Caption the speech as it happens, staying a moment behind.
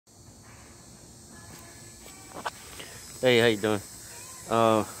Hey, how you doing?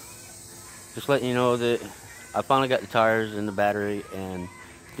 Just letting you know that I finally got the tires and the battery and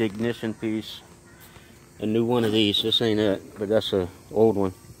the ignition piece. A new one of these. This ain't it, but that's a old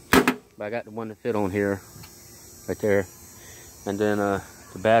one. But I got the one that fit on here, right there. And then the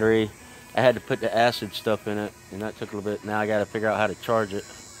battery, I had to put the acid stuff in it, and that took a little bit. Now I got to figure out how to charge it.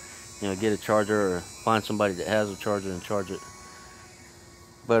 You know, get a charger or find somebody that has a charger and charge it.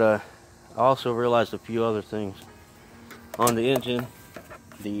 But I also realized a few other things. On the engine,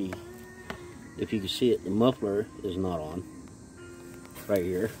 if you can see it, the muffler is not on. Right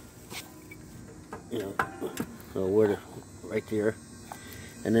here. You know, so right there.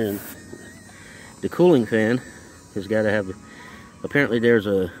 And then the cooling fan has got to have, apparently there's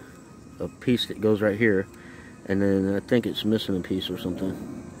a piece that goes right here, and then I think it's missing a piece or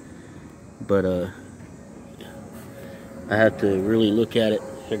something. But I have to really look at it,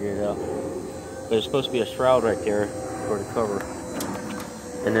 figure it out. But it's supposed to be a shroud right there for the cover.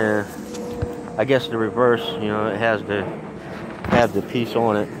 And then I guess the reverse, you know, it has to have the piece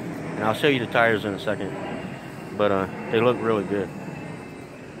on it. And I'll show you the tires in a second. But they look really good.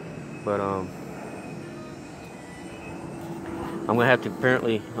 But I'm gonna have to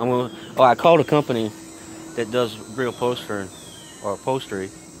apparently I called a company that does real upholstery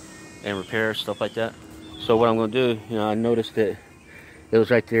and repair stuff like that. So what I'm gonna do, you know, I noticed that it was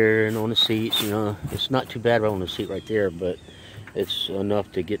right there and on the seats, you know, it's not too bad right on the seat right there, but it's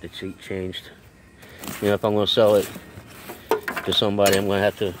enough to get the seat changed. You know, if I'm gonna sell it to somebody, I'm gonna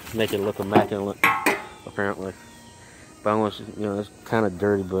have to make it look immaculate, apparently. But I'm gonna, you know, it's kind of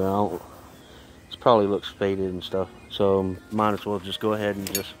dirty, but it probably looks faded and stuff. So might as well just go ahead and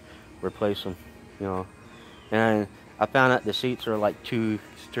just replace them, you know. And I found out the seats are like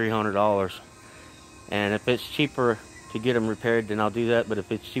 $200–300, and if it's cheaper to get them repaired, then I'll do that. But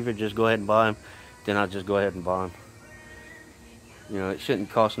if it's cheaper, just go ahead and buy them, then I'll just go ahead and buy them. You know, it shouldn't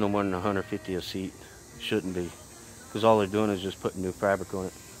cost no more than $150 a seat. It shouldn't be, because all they're doing is just putting new fabric on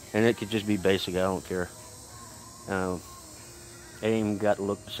it, and it could just be basic. I don't care. It ain't even got to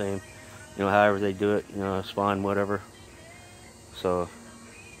look the same. You know, however they do it, you know, it's fine, whatever. So,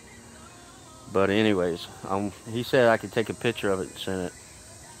 but anyways, he said I could take a picture of it and send it.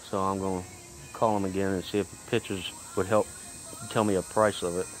 So I'm gonna call him again and see if the pictures would help tell me a price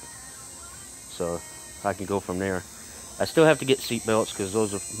of it, so I can go from there. I still have to get seat belts because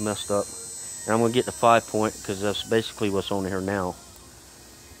those are messed up, and I'm gonna get the 5-point because that's basically what's on here now.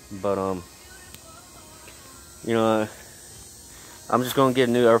 But you know, I'm just gonna get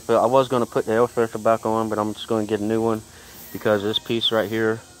a new air filter. I was gonna put the air filter back on, but I'm just gonna get a new one because this piece right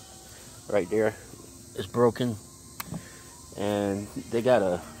here, right there, is broken, and they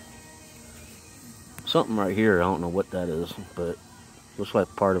got something right here. I don't know what that is, but looks like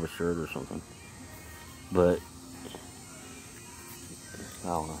part of a shirt or something. But I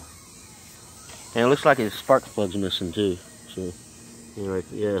don't know. And it looks like his spark plug's missing too. So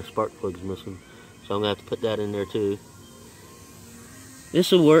yeah, spark plug's missing. So I'm gonna have to put that in there too.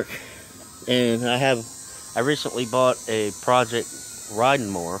 This will work. And I recently bought a project riding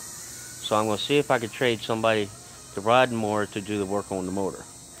mower, so I'm gonna see if I could trade somebody the riding mower to do the work on the motor.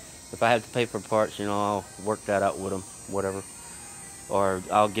 If I have to pay for parts, you know, I'll work that out with them, whatever. Or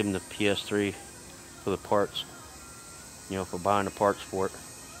I'll give them the PS3 for the parts, you know, for buying the parts for it,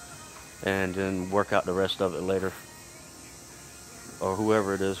 and then work out the rest of it later. Or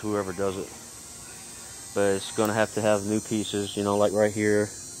whoever it is, whoever does it. But it's gonna have to have new pieces, you know, like right here.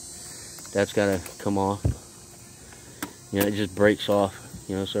 That's gotta come off. You know, it just breaks off,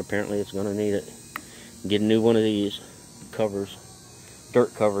 you know, so apparently it's gonna need it. Get a new one of these covers.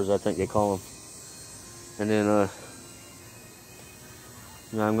 Dirt covers, I think they call them. And then,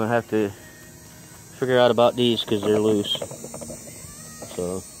 you know, I'm gonna have to figure out about these because they're loose.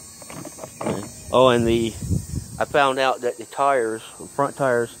 So, okay. Oh, and I found out that the tires, front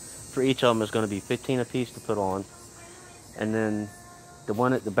tires for each of them is gonna be 15 a piece to put on. And then the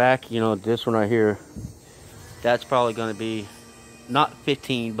one at the back, you know, this one right here, that's probably gonna be not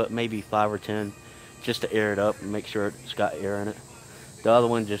 15, but maybe 5 or 10, just to air it up and make sure it's got air in it. The other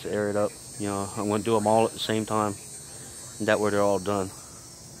one, just air it up. You know, I'm going to do them all at the same time. And that way they're all done.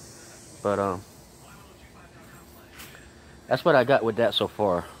 But, that's what I got with that so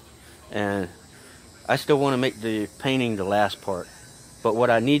far. And I still want to make the painting the last part. But what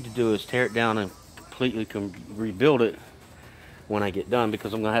I need to do is tear it down and completely rebuild it when I get done.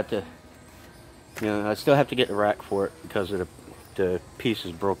 Because I'm going to have to, you know, I still have to get the rack for it because of the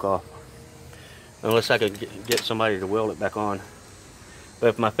pieces broke off. Unless I could get somebody to weld it back on. But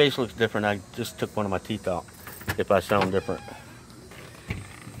if my face looks different, I just took one of my teeth out. If I sound different.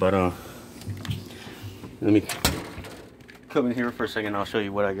 But let me come in here for a second. I'll show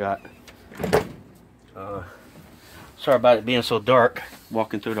you what I got. Sorry about it being so dark,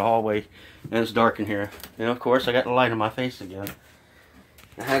 walking through the hallway, and it's dark in here. And of course, I got the light in my face again.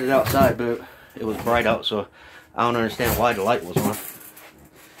 I had it outside, but it was bright out, so I don't understand why the light was on.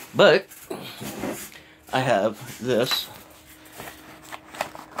 But I have this.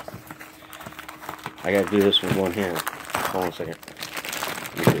 I gotta do this with one hand. Hold on a second.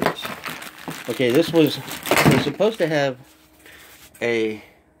 Let me do this. Okay, this was supposed to have an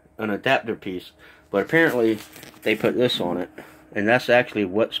adapter piece, but apparently they put this on it, and that's actually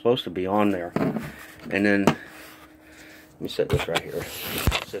what's supposed to be on there. And then let me set this right here.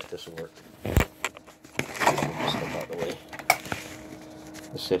 See if this will work. Step out the way.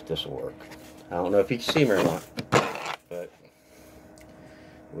 Let's see if this will work. I don't know if you can see me or not, but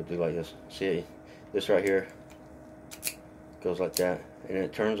we'll do like this. See, this right here goes like that, and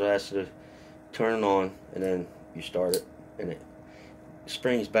it turns as to turn it on, and then you start it, and it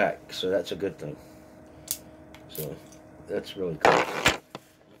springs back. So that's a good thing. So that's really cool.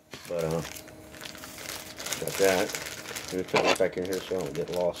 But got that. Let me put it back in here so I don't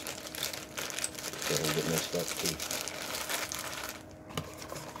get lost. So I don't get messed up too.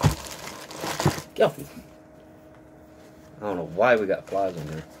 Go. I don't know why we got flies in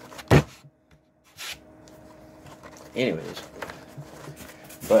there. Anyways,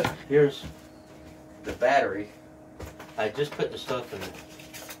 but here's the battery. I just put the stuff in it.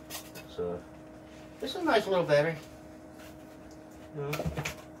 So this is a nice little battery. You know,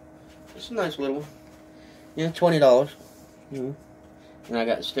 it's a nice little one. Yeah, $20. You know, and I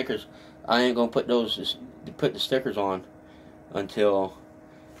got the stickers. I ain't gonna put the stickers on until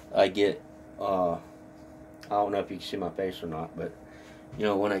I get. I don't know if you can see my face or not, but you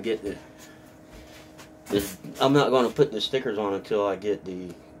know, when I get I'm not gonna put the stickers on until I get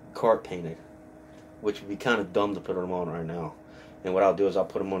the cart painted, which would be kind of dumb to put them on right now. And what I'll do is I'll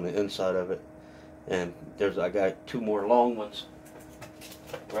put them on the inside of it. And I got 2 more long ones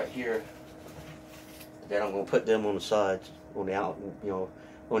right here. Then I'm gonna put them on the sides, on the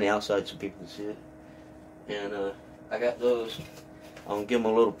outside, so people can see it. And I got those. I'm gonna give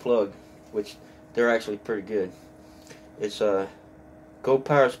them a little plug, which they're actually pretty good. It's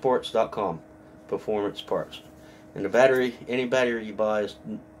GoPowersports.com, performance parts. And the battery, any battery you buy is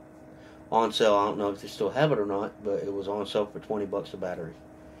on sale. I don't know if they still have it or not, but it was on sale for $20 a battery.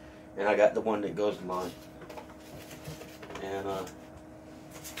 And I got the one that goes to mine. And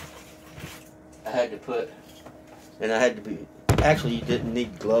actually you didn't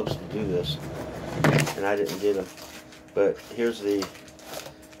need gloves to do this, and I didn't get them. But here's the,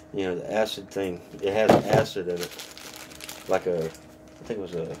 the acid thing. It has acid in it, like I think it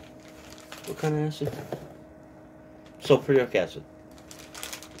was what kind of acid? Sulfuric acid.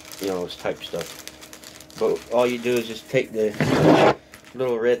 It's type stuff. But all you do is just take the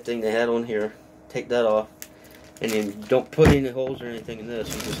little red thing they had on here, take that off, and then don't put any holes or anything in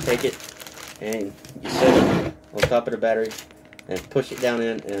this. You just take it and you set it on top of the battery and push it down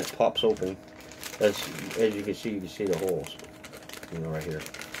in, and it pops open. As you can see the holes, right here.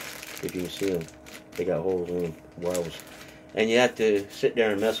 If you can see them, they got holes in them, wells. And you have to sit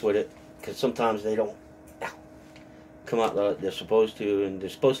there and mess with it, because sometimes they don't come out like they're supposed to, and they're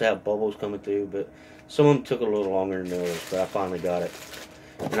supposed to have bubbles coming through, but some of them took a little longer than others, but I finally got it.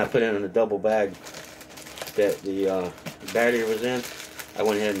 And I put it in a double bag that the battery was in. I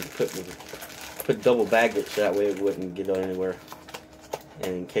went ahead and put double bagged it so that way it wouldn't get anywhere,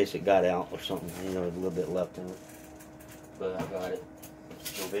 and in case it got out or something, a little bit left in it. But I got it.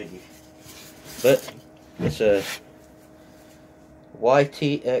 No biggie. But it's a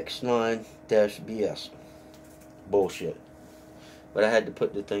YTX9-BS. Bullshit. But I had to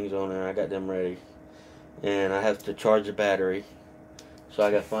put the things on there. I got them ready. And I have to charge the battery. So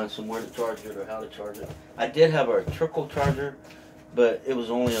I got to find somewhere to charge it or how to charge it. I did have a trickle charger, but it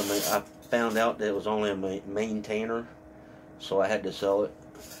was only I found out that it was only a maintainer. So I had to sell it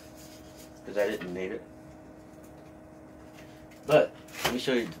because I didn't need it. But let me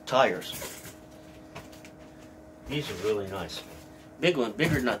show you the tires. These are really nice. Big one,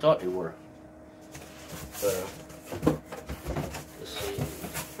 bigger than I thought they were. But let's see.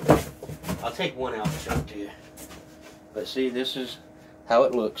 I'll take one out and show it to you. But see, this is how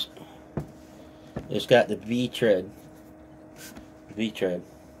it looks. It's got the V tread.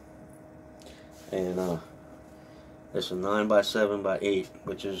 And it's a 9x7x8,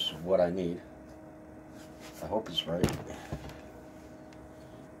 which is what I need. I hope it's right.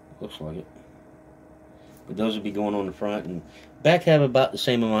 Looks like it. But those would be going on the front, and back have about the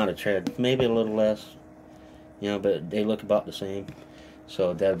same amount of tread, maybe a little less, but they look about the same,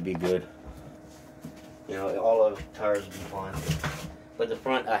 so that would be good. You know, all of the tires would be fine. But the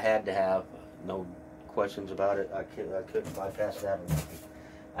front I had to have, no questions about it. I couldn't bypass that.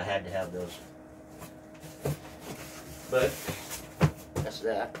 I had to have those. But that's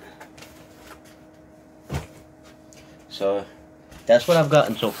that. So that's what I've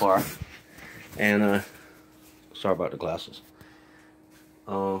gotten so far. And sorry about the glasses.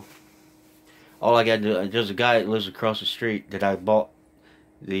 All I got to do, there's a guy that lives across the street that I bought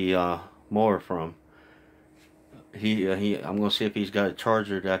the mower from. I'm gonna see if he's got a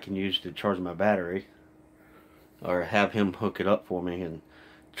charger that I can use to charge my battery, or have him hook it up for me and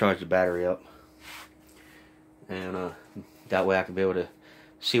charge the battery up, and that way I can be able to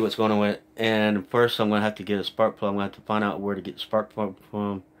see what's going on with it. And first I'm gonna have to get a spark plug. I'm gonna have to find out where to get the spark plug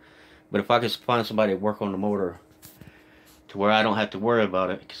from. But if I could find somebody to work on the motor to where I don't have to worry about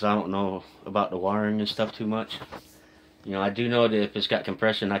it, because I don't know about the wiring and stuff too much. You know, I do know that if it's got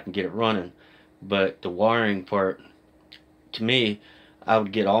compression I can get it running. But the wiring part, to me, I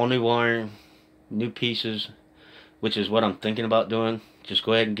would get all new wiring, new pieces, which is what I'm thinking about doing. Just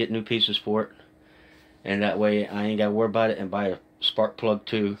go ahead and get new pieces for it. And that way I ain't got to worry about it, and buy a spark plug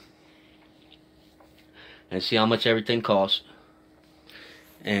too. And see how much everything costs.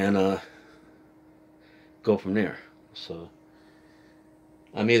 And go from there. So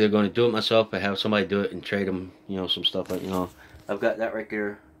I'm either going to do it myself or have somebody do it and trade them, you know, some stuff like, you know. I've got that right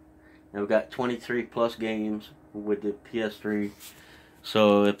there. And we've got 23 plus games with the PS3.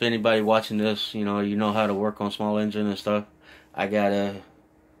 So if anybody watching this, you know how to work on small engine and stuff. I got a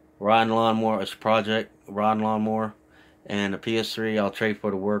riding lawnmower, it's a project, riding lawnmower, and a PS3 I'll trade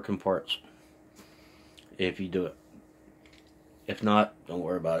for the working parts. If you do it. If not, don't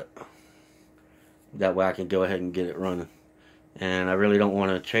worry about it. That way I can go ahead and get it running. And I really don't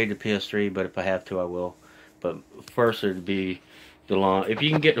want to trade the PS3, but if I have to, I will. But first it'd be the lawn. If you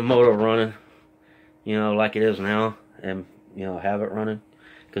can get the motor running, you know, like it is now, and you know, have it running,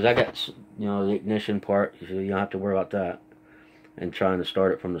 because I got, you know, the ignition part, so you don't have to worry about that, and trying to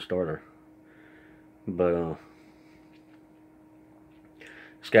start it from the starter. But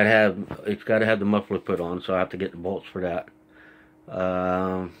it's got to have the muffler put on, so I have to get the bolts for that,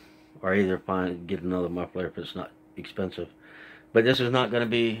 or either get another muffler if it's not expensive. But this is not going to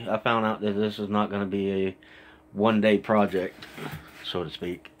be, I found out that this is not going to be a one-day project, so to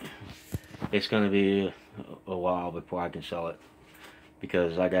speak. It's going to be a while before I can sell it,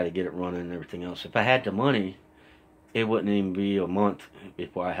 because I got to get it running and everything else. If I had the money, it wouldn't even be a month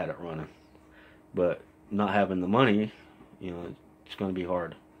before I had it running. But not having the money, you know, it's going to be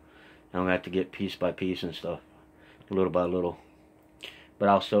hard. I'm going to have to get piece by piece and stuff, little by little. But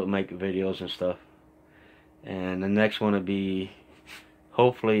I'll still make videos and stuff. And the next one will be,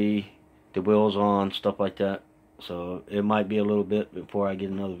 hopefully, the wheels on, stuff like that. So it might be a little bit before I get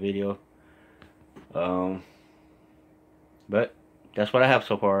another video. But that's what I have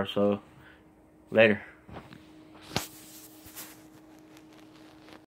so far. So later.